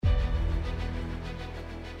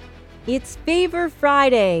It's Favor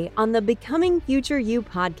Friday on the Becoming Future You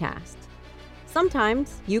podcast.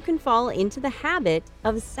 Sometimes you can fall into the habit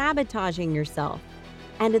of sabotaging yourself,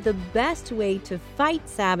 and the best way to fight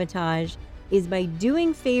sabotage is by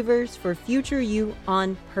doing favors for future you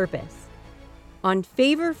on purpose. On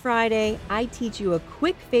Favor Friday, I teach you a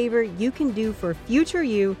quick favor you can do for future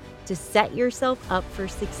you to set yourself up for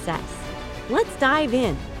success. Let's dive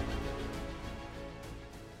in.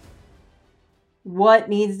 What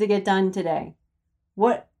needs to get done today?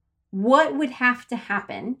 What would have to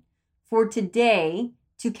happen for today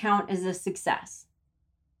to count as a success?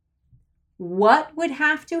 What would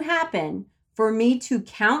have to happen for me to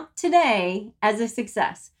count today as a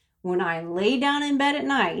success? When I lay down in bed at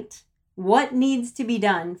night, what needs to be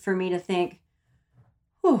done for me to think,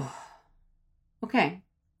 whew, okay,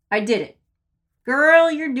 I did it. Girl,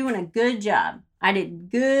 you're doing a good job. I did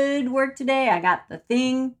good work today. I got the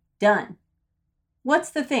thing done.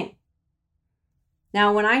 What's the thing?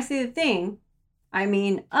 Now, when I say the thing, I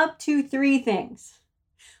mean up to 3 things.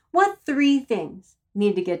 What 3 things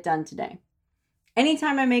need to get done today?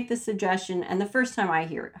 Anytime I make this suggestion, and the first time I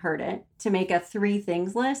heard it, to make a 3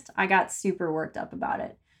 things list, I got super worked up about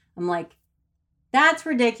it. I'm like, that's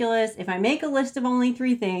ridiculous. If I make a list of only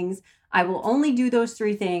 3 things, I will only do those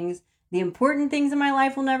 3 things. The important things in my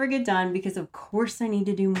life will never get done because, of course, I need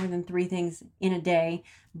to do more than 3 things in a day.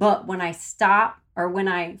 But when I stop or when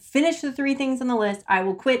I finish the 3 things on the list, I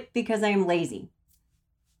will quit because I am lazy.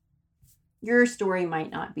 Your story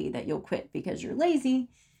might not be that you'll quit because you're lazy.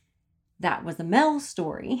 That was a Mel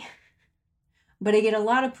story. But I get a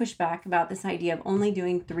lot of pushback about this idea of only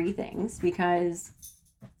doing 3 things because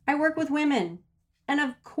I work with women. And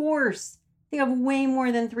of course, they have way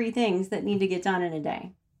more than 3 things that need to get done in a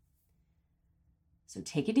day. So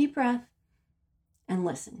take a deep breath and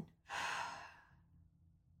listen.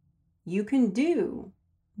 You can do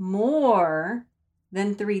more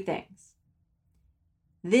than 3 things.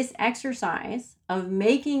 This exercise of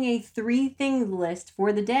making a 3 things list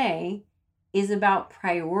for the day is about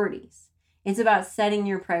priorities. It's about setting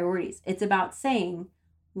your priorities. It's about saying,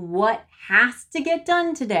 what has to get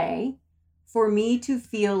done today for me to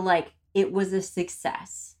feel like it was a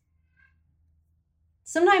success?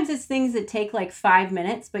 Sometimes it's things that take like 5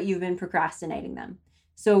 minutes, but you've been procrastinating them.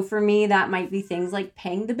 So for me, that might be things like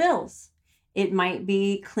paying the bills. It might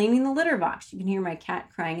be cleaning the litter box. You can hear my cat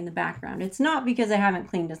crying in the background. It's not because I haven't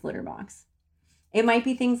cleaned his litter box. It might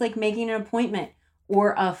be things like making an appointment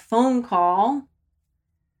or a phone call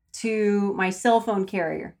to my cell phone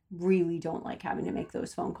carrier. Really don't like having to make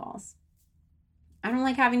those phone calls. I don't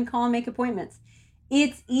like having to call and make appointments.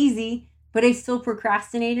 It's easy, but I still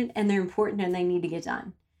procrastinated and they're important and they need to get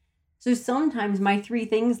done. So sometimes my 3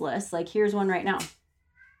 things list, like here's one right now.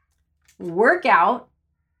 Work out,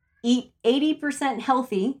 eat 80%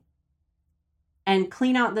 healthy, and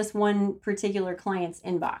clean out this one particular client's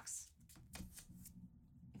inbox.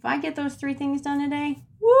 If I get those 3 things done today,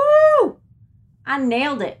 woo! I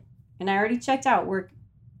nailed it. And I already checked off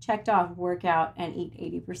work out and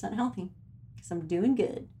eat 80% healthy. Because I'm doing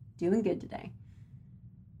good today.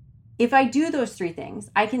 If I do those 3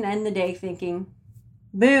 things, I can end the day thinking,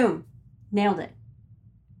 boom, nailed it.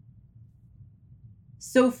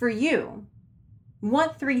 So for you,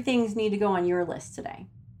 what 3 things need to go on your list today?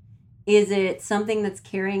 Is it something that's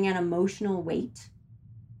carrying an emotional weight?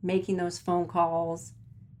 Making those phone calls,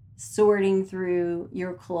 sorting through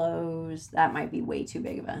your clothes. That might be way too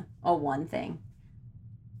big of a one thing.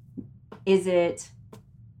 Is it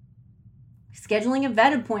scheduling a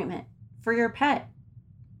vet appointment for your pet?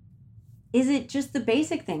 Is it just the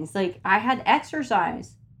basic things like I had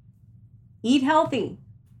exercise, eat healthy,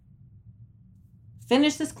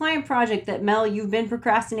 finish this client project that Mel, you've been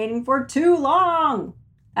procrastinating for too long?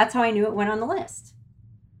 That's how I knew it went on the list.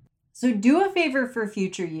 So do a favor for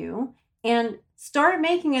future you and start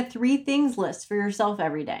making a 3 things list for yourself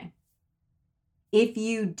every day. If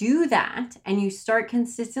you do that and you start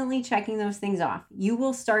consistently checking those things off, you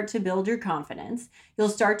will start to build your confidence. You'll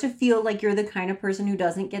start to feel like you're the kind of person who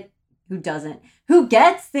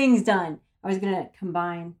gets things done. I was going to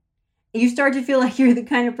combine. You start to feel like you're the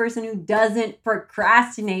kind of person who doesn't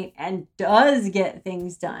procrastinate and does get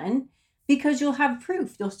things done because you'll have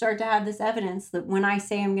proof. You'll start to have this evidence that when I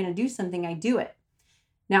say I'm going to do something, I do it.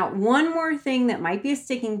 Now, one more thing that might be a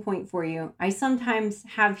sticking point for you. I sometimes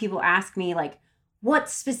have people ask me like, what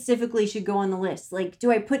specifically should go on the list? Like,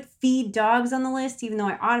 do I put feed dogs on the list, even though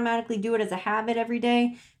I automatically do it as a habit every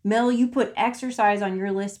day? Mel, you put exercise on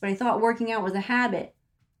your list, but I thought working out was a habit.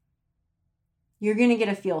 You're going to get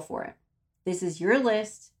a feel for it. This is your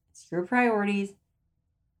list. It's your priorities.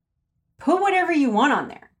 Put whatever you want on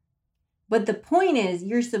there. But the point is,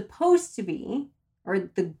 you're supposed to be, or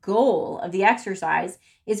the goal of the exercise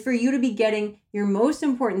is for you to be getting your most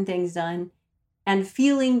important things done and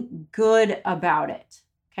feeling good about it.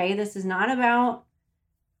 Okay, this is not about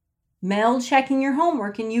Mel checking your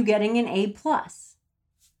homework and you getting an A+.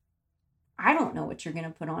 I don't know what you're going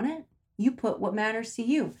to put on it. You put what matters to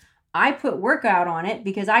you. I put workout on it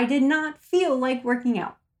because I did not feel like working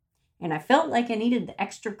out. And I felt like I needed the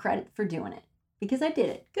extra credit for doing it because I did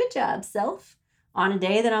it. Good job, self. On a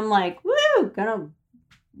day that I'm like, woo, gonna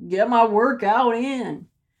get my workout in.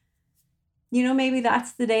 You know, maybe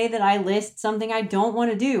that's the day that I list something I don't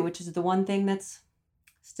want to do, which is the one thing that's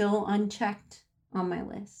still unchecked on my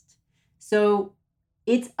list. So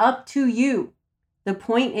it's up to you. The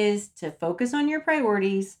point is to focus on your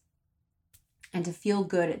priorities and to feel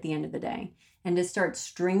good at the end of the day and to start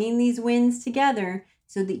stringing these wins together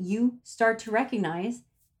so that you start to recognize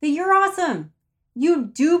that you're awesome. You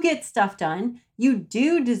do get stuff done. You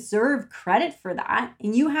do deserve credit for that.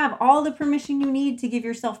 And you have all the permission you need to give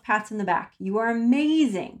yourself pats in the back. You are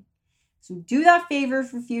amazing. So do that favor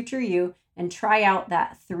for future you and try out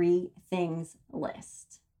that 3 things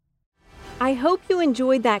list. I hope you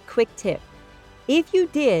enjoyed that quick tip. If you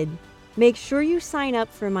did, make sure you sign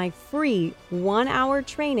up for my free 1-hour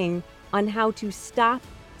training on how to stop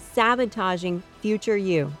sabotaging future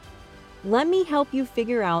you. Let me help you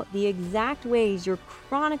figure out the exact ways you're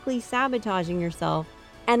chronically sabotaging yourself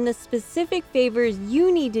and the specific favors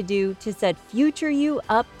you need to do to set future you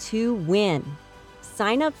up to win.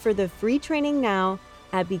 Sign up for the free training now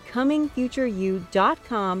at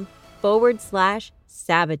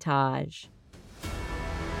becomingfutureyou.com/sabotage.